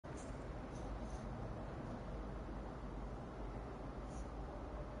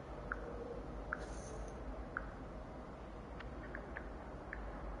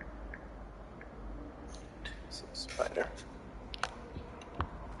Spider.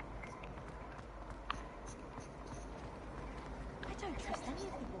 I don't trust any of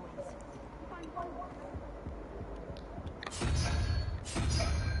the boys.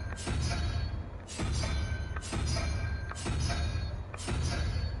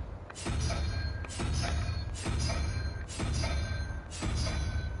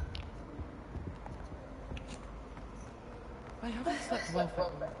 I haven't slept well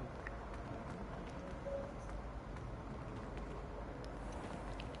for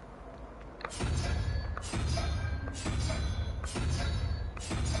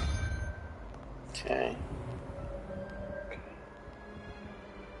Okay.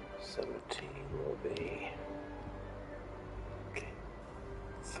 17 will be. Okay.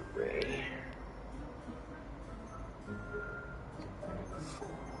 3. 4.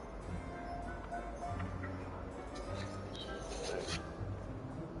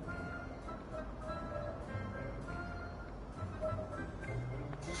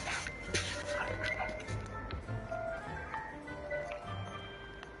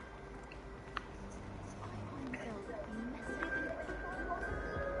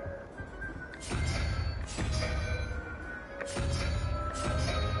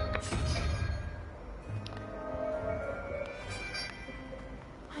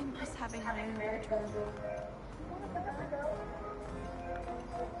 I'm just having my own bedroom.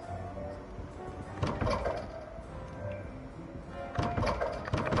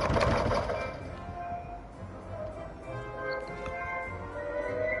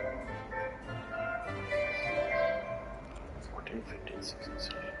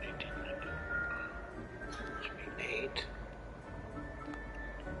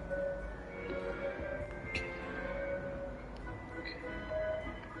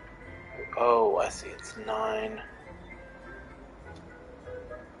 Oh, I see. It's 9.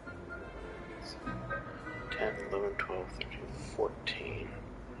 10, 11, 12, 13, 14.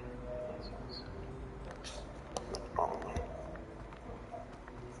 Wrong one.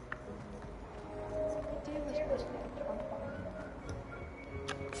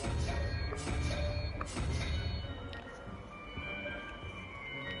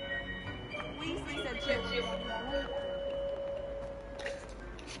 Weasley said you.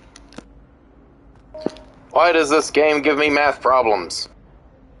 Why does this game give me math problems?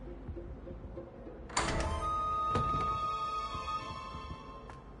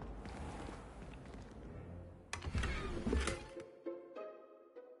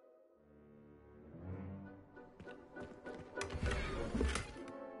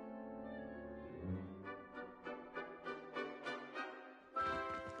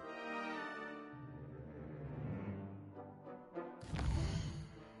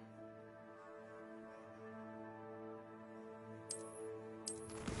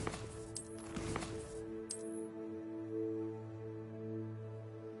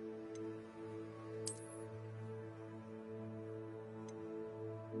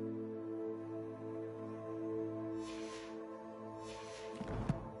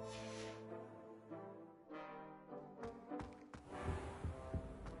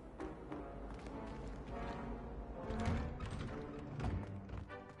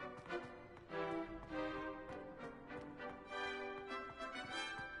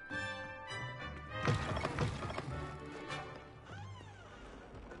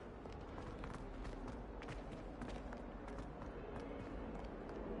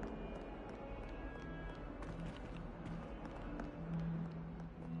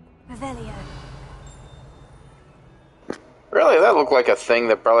 Revelio. Really, that looked like a thing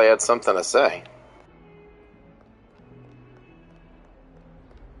that probably had something to say.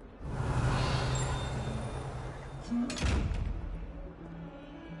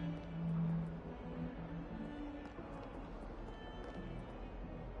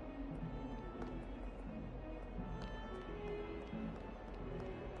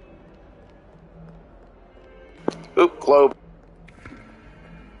 Oop, globe.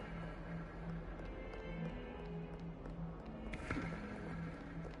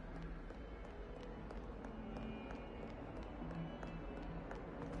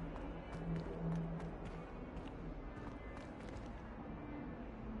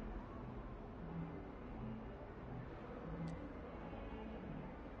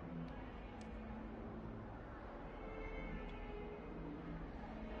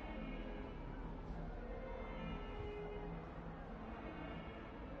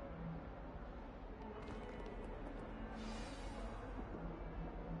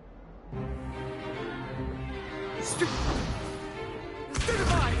 Is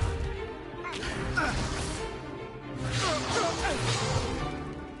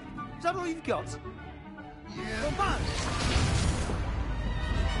that all you've got?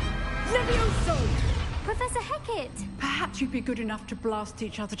 Levioso! Professor Hecat! Perhaps you'd be good enough to blast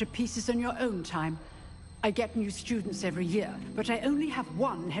each other to pieces in your own time. I get new students every year, but I only have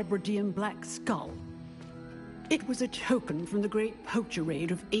one Hebridean black skull. It was a token from the Great Poacher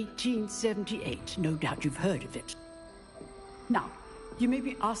Raid of 1878. No doubt you've heard of it. Now, you may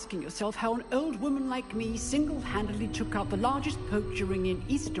be asking yourself how an old woman like me single-handedly took out the largest poacher ring in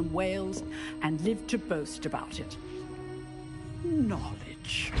eastern Wales and lived to boast about it.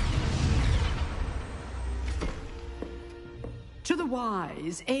 Knowledge. To the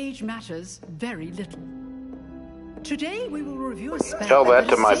wise, age matters very little. Today we will review a spell. Tell that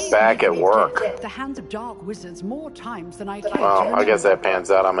to my back at work. The hands of dark wizards more times than I can. Well, I guess that pans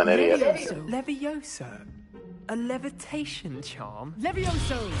out. I'm an idiot. Levioso? A levitation charm?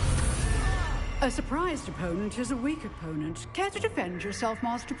 Levioso! A surprised opponent is a weak opponent. Care to defend yourself,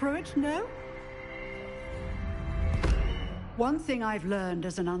 Master Pruitt? No? One thing I've learned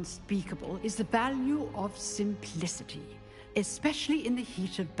as an unspeakable is the value of simplicity, especially in the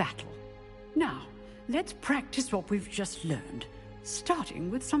heat of battle. Now, let's practice what we've just learned, starting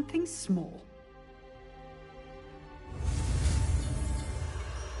with something small.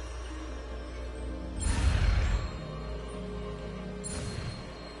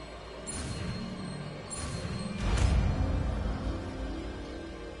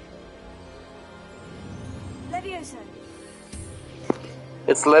 Levioso!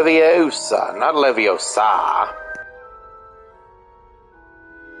 It's Leviosa, not Leviosa.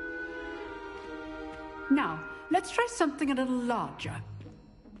 Now, let's try something a little larger.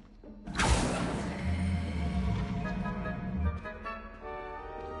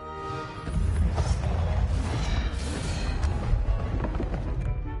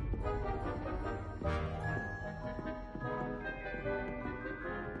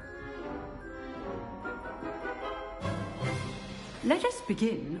 Let us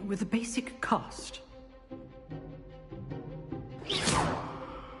begin with the basic cast.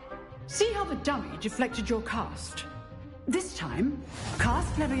 See how the dummy deflected your cast? This time,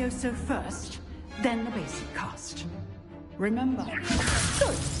 cast Levioso first, then the basic cast. Remember.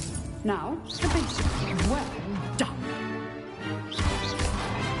 Good. Now, the basic. Well done.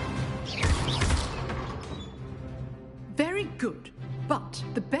 Very good. But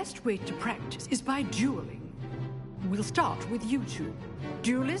the best way to practice is by dueling. We'll start with you two.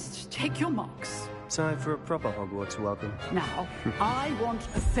 Duelists, take your marks. Time for a proper Hogwarts welcome. Now, I want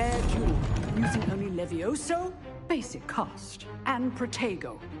a fair duel, using only Levioso, basic cast, and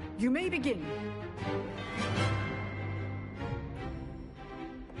Protego. You may begin.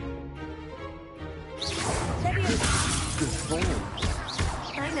 Levioso! Good form.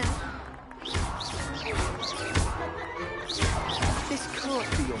 I know. This can't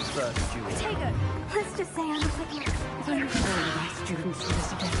be your first duel. Protego! Let's just say I'm a quick look. If only all of my students were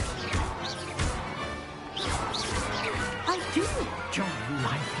this adept. I do enjoy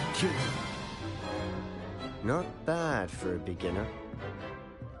life duel. Not bad for a beginner.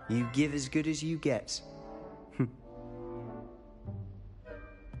 You give as good as you get.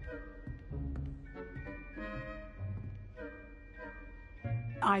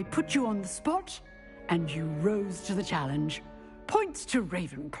 I put you on the spot, and you rose to the challenge. Points to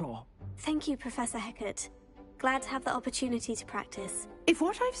Ravenclaw. Thank you, Professor Hecat. Glad to have the opportunity to practice. If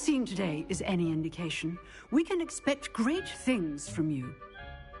what I've seen today is any indication, we can expect great things from you.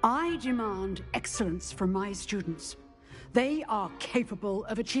 I demand excellence from my students. They are capable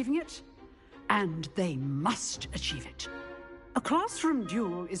of achieving it, and they must achieve it. A classroom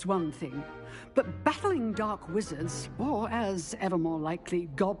duel is one thing, but battling dark wizards, or as ever more likely,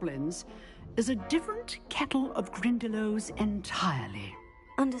 goblins, is a different kettle of Grindylows entirely.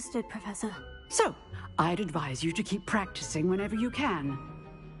 Understood, Professor. So, I'd advise you to keep practicing whenever you can.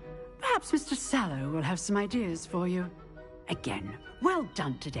 Perhaps Mr. Sallow will have some ideas for you. Again, well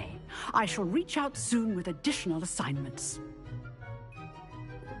done today. I shall reach out soon with additional assignments.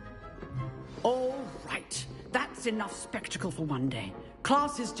 All right. That's enough spectacle for one day.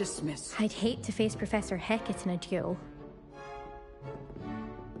 Class is dismissed. I'd hate to face Professor Hecat in a duel.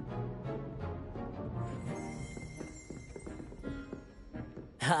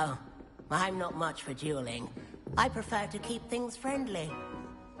 Oh, I'm not much for dueling. I prefer to keep things friendly.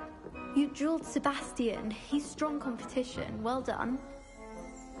 You drilled Sebastian. He's strong competition. Well done.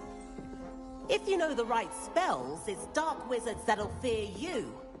 If you know the right spells, it's dark wizards that'll fear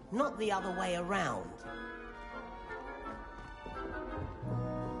you, not the other way around.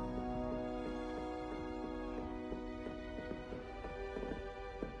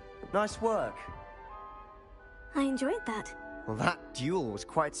 Nice work. I enjoyed that. Well, that duel was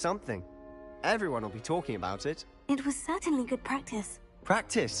quite something. Everyone will be talking about it. It was certainly good practice.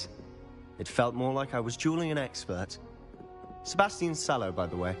 Practice? It felt more like I was dueling an expert. Sebastian Sallow, by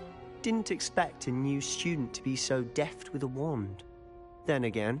the way. Didn't expect a new student to be so deft with a wand. Then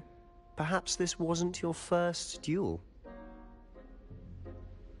again, perhaps this wasn't your first duel.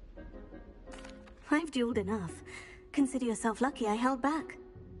 I've dueled enough. Consider yourself lucky I held back.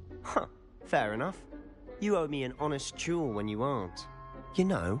 Huh, fair enough. You owe me an honest duel when you aren't. You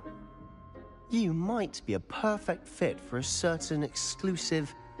know, you might be a perfect fit for a certain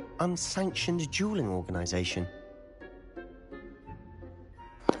exclusive, unsanctioned dueling organization.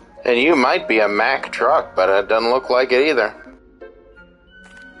 And you might be a Mack truck, but it doesn't look like it either.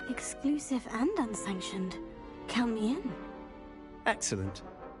 Exclusive and unsanctioned. Count me in. Excellent.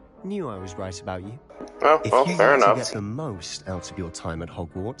 Knew I was right about you. Oh, If well, you fair want to enough. get the most out of your time at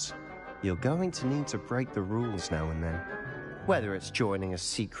Hogwarts, you're going to need to break the rules now and then. Whether it's joining a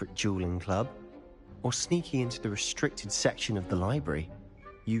secret dueling club, or sneaking into the restricted section of the library,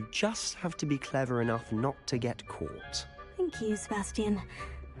 you just have to be clever enough not to get caught. Thank you, Sebastian.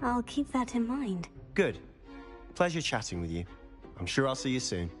 I'll keep that in mind. Good. Pleasure chatting with you. I'm sure I'll see you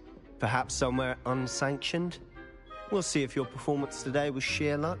soon. Perhaps somewhere unsanctioned? We'll see if your performance today was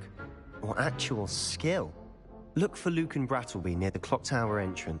sheer luck or actual skill. Look for Luke and Brattleby near the clock tower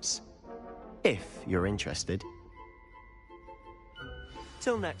entrance. If you're interested.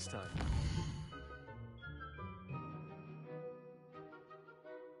 Till next time.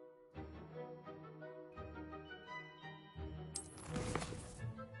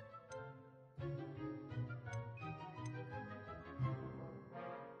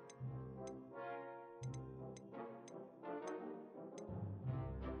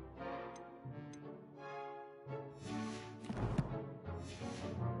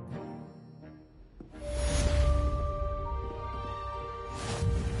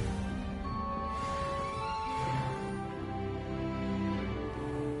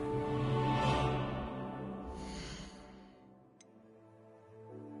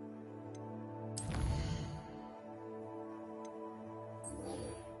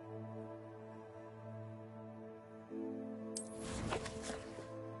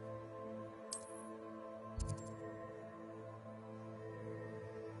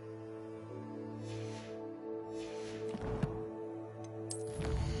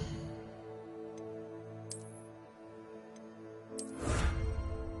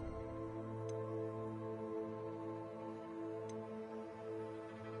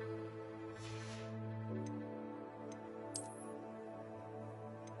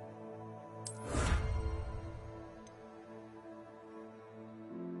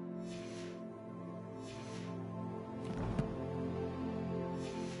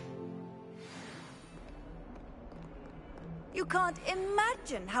 You can't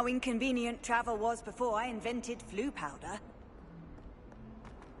imagine how inconvenient travel was before I invented flu powder.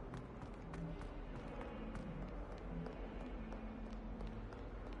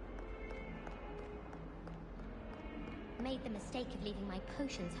 Made the mistake of leaving my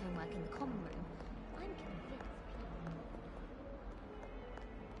potions homework in the common room. I'm convinced.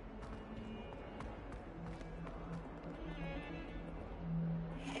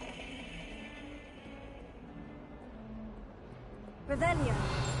 Revelio.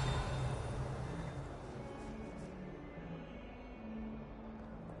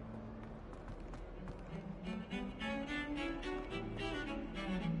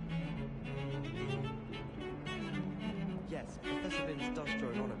 Yes, Professor Vince does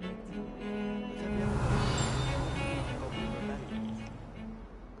drone on a bit. But have you ever Goblin Rebellion?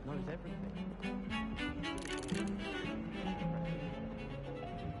 Knows everything.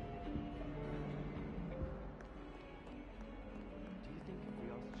 Do you think if we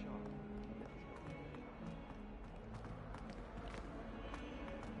asked Charlotte, he'd let us know?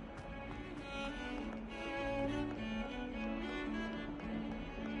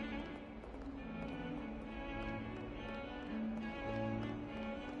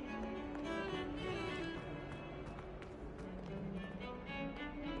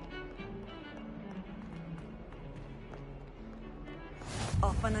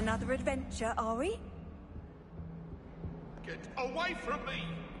 Off on another adventure, are we? Get away from me!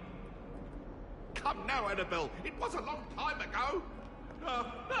 Come now, Annabelle. It was a long time ago.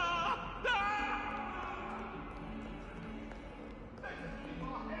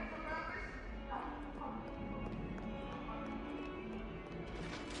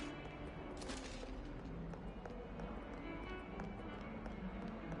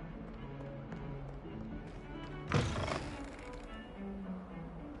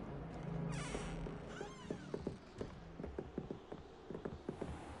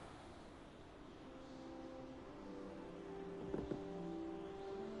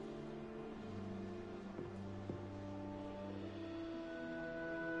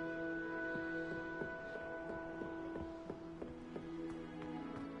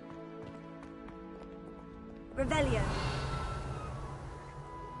 Revelio.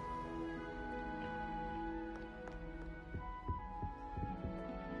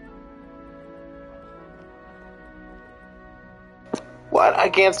 What? I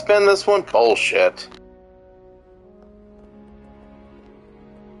can't spin this one? Bullshit.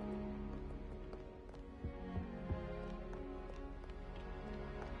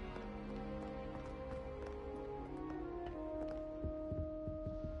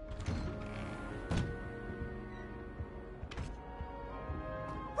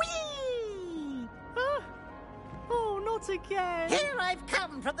 Again. Here I've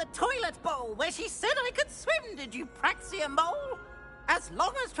come from the toilet bowl where she said I could swim, did you praxia mole? As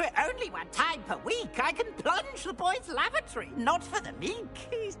long as 'twere only one time per week, I can plunge the boy's lavatory, not for the meek.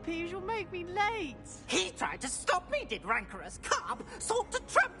 These peas will make me late. He tried to stop me, did rancorous carp, sought to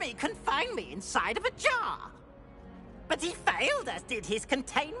trap me, confine me inside of a jar. But he failed, as did his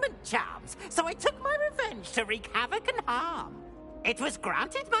containment charms, so I took my revenge to wreak havoc and harm. It was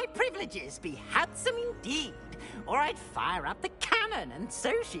granted my privileges be handsome indeed, or I'd fire up the cannon, and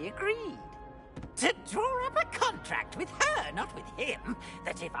so she agreed. To draw up a contract with her, not with him,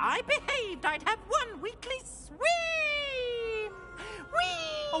 that if I behaved, I'd have one weekly swim!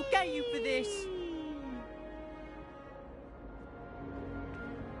 Whee! I'll get you for this.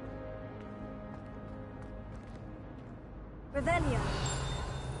 Revelio.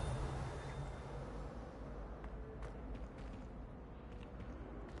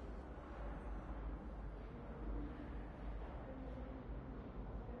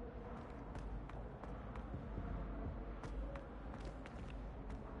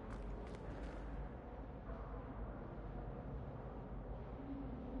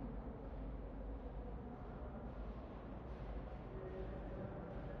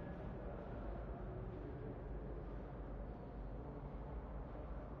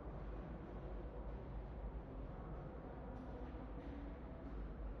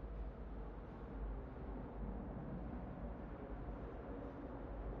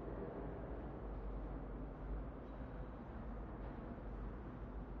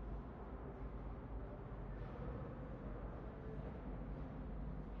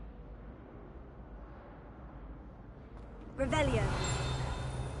 Revelio.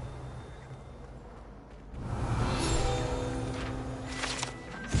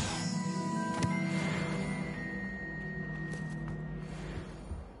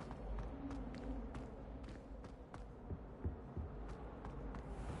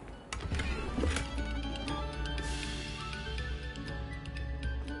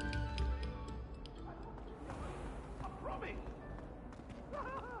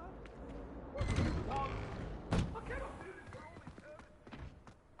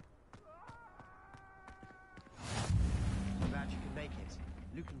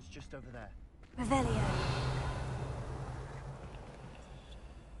 Lucan's just over there. Revelio.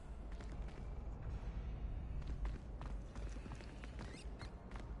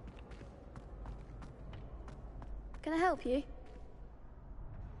 Can I help you?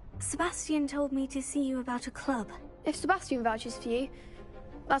 Sebastian told me to see you about a club. If Sebastian vouches for you,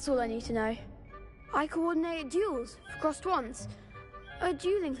 that's all I need to know. I coordinate duels for crossed ones. A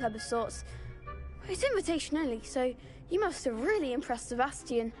dueling club of sorts. It's invitation only, so you must have really impressed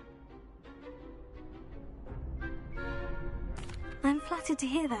Sebastian. I'm flattered to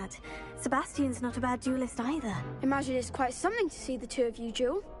hear that. Sebastian's not a bad duelist either. Imagine it's quite something to see the two of you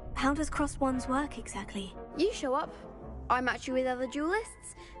duel. How does crossed ones work exactly? You show up, I match you with other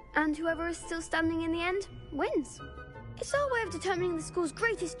duelists, and whoever is still standing in the end wins. It's our way of determining the school's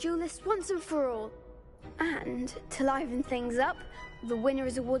greatest duelist once and for all. And to liven things up, the winner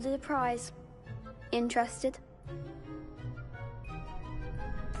is awarded a prize. Interested?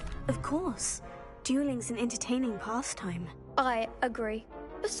 Of course. Dueling's an entertaining pastime. I agree.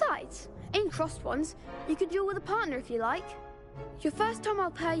 Besides, in crossed ones, you could duel with a partner if you like. Your first time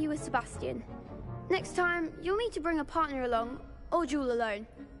I'll pair you with Sebastian. Next time, you'll need to bring a partner along, or duel alone.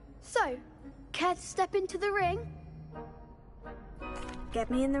 So, care to step into the ring? Get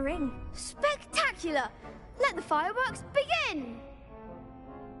me in the ring. Spectacular! Let the fireworks begin!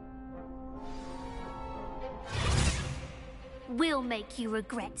 We'll make you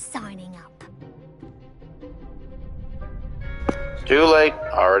regret signing up. Too late.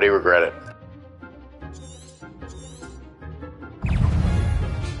 Already regret it.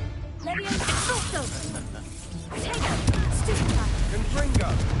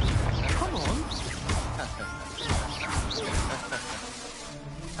 Come on.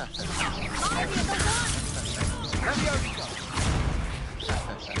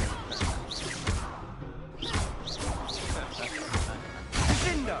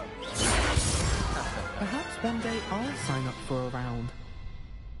 Perhaps one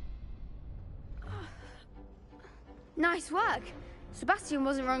Nice work. Sebastian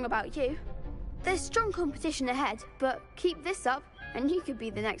wasn't wrong about you. There's strong competition ahead, but keep this up and you could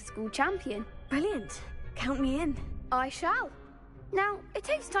be the next school champion. Brilliant. Count me in. I shall. Now, it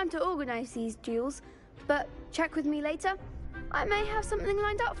takes time to organise these duels, but check with me later. I may have something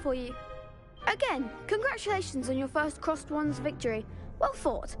lined up for you. Again, congratulations on your first Crossed Wands victory. Well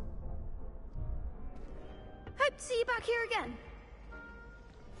fought. Hope to see you back here again.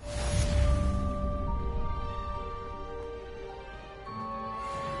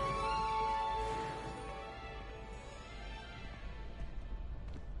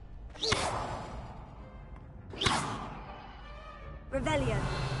 Revelio.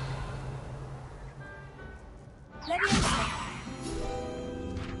 Leviosa.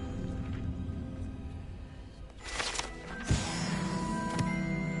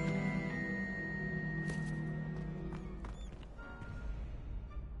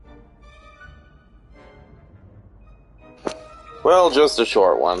 Well, just a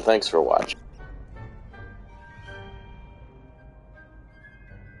short one. Thanks for watching.